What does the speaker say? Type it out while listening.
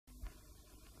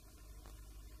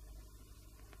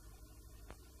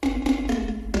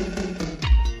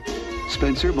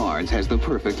Spencer Barnes has the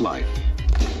perfect life.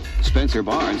 Spencer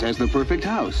Barnes has the perfect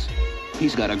house.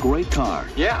 He's got a great car.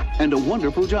 Yeah. And a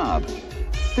wonderful job.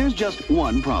 There's just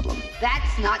one problem.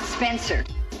 That's not Spencer.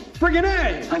 Friggin'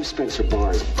 A! I'm Spencer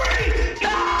Barnes.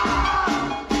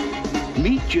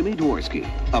 Meet Jimmy Dworsky,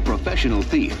 a professional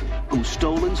thief who's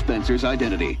stolen Spencer's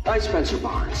identity. I'm Spencer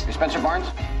Barnes. You're Spencer Barnes?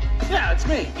 Yeah, it's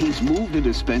me. He's moved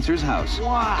into Spencer's house,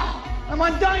 Wow. I'm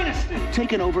on Dynasty.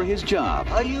 taken over his job,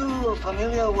 Are you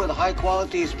familiar with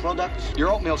high-quality products? Your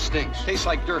oatmeal stinks. Tastes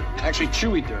like dirt. Actually,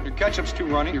 chewy dirt. Your ketchup's too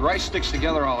runny. Your rice sticks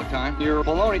together all the time. Your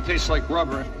bologna tastes like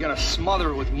rubber. You gotta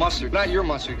smother it with mustard. Not your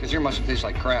mustard, because your mustard tastes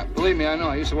like crap. Believe me, I know.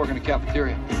 I used to work in a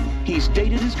cafeteria. he's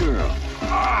dated his girl,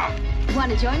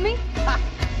 Want to join me?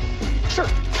 Sure.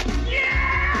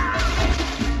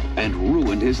 and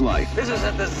ruined his life. This is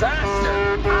a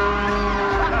disaster.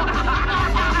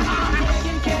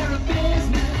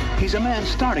 He's a man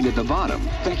starting at the bottom,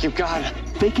 Thank you, God.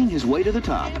 faking his way to the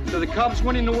top, To the Cubs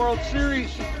winning the World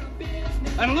Series.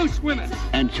 And loose women.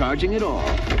 and charging it all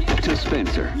to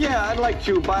Spencer. Yeah, I'd like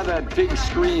to buy that big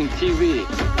screen TV.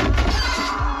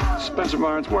 Spencer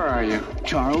Barnes, where are you?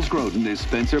 Charles Grodin is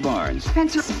Spencer Barnes.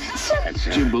 Spencer.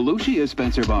 Jim Belushi is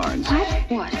Spencer Barnes.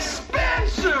 What?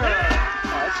 Spencer!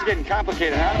 Oh, this is getting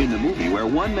complicated, huh? In the movie where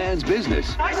one man's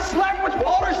business I slept with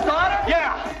Walter's daughter?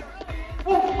 Yeah.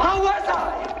 Well, how was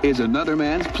I? is another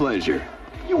man's pleasure.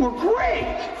 You were great.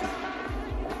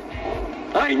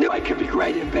 I knew I could be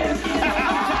great in bed.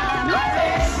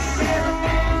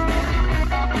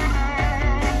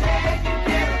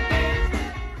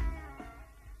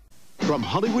 From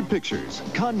Hollywood Pictures,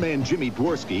 con man Jimmy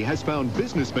Dworsky has found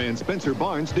businessman Spencer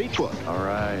Barnes' date book. All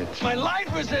right. My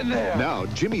life was in there. Now,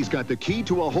 Jimmy's got the key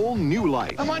to a whole new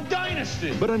life. I'm on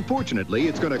Dynasty. But unfortunately,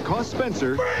 it's going to cost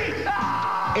Spencer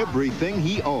everything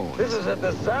he owns. This is a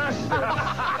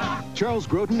disaster. Charles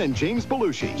Grodin and James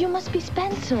Belushi, You must be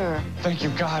Spencer. Thank you,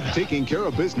 God. taking care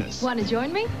of business. Want to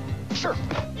join me? Sure.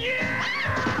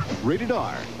 Rated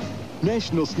R.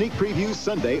 National sneak preview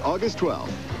Sunday, August 12th.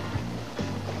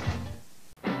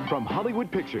 From Hollywood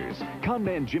Pictures, con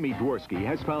man Jimmy Dworsky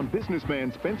has found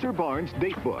businessman Spencer Barnes'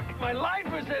 date book. My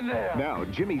life was in there. Now,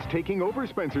 Jimmy's taking over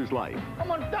Spencer's life. I'm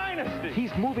on Dynasty.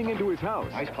 He's moving into his house.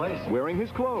 Nice place. Wearing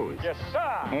his clothes. Yes, sir.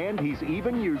 And he's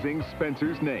even using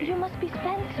Spencer's name. You must be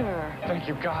Spencer. Thank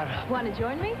you, God. Want to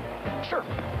join me? Sure.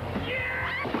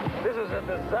 This is a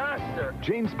disaster.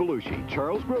 James Belushi,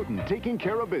 Charles Grodin, taking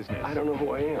care of business. I don't know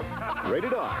who I am.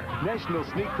 Rated R. National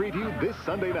sneak preview this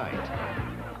Sunday night.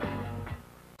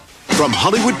 From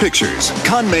Hollywood Pictures,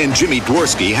 con man Jimmy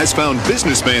Dworsky has found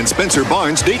businessman Spencer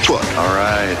Barnes' date book. All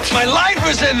right. My life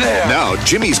was in there. Now,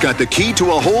 Jimmy's got the key to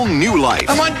a whole new life.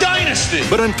 I'm on Dynasty.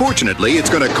 But unfortunately, it's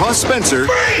going to cost Spencer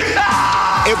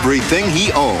everything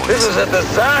he owns. This is a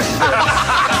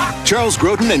disaster. Charles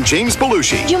Grodin and James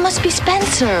Belushi, You must be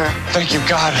Spencer. Thank you,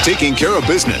 God. taking care of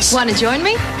business. Want to join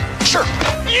me? Sure.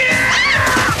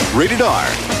 Rated R.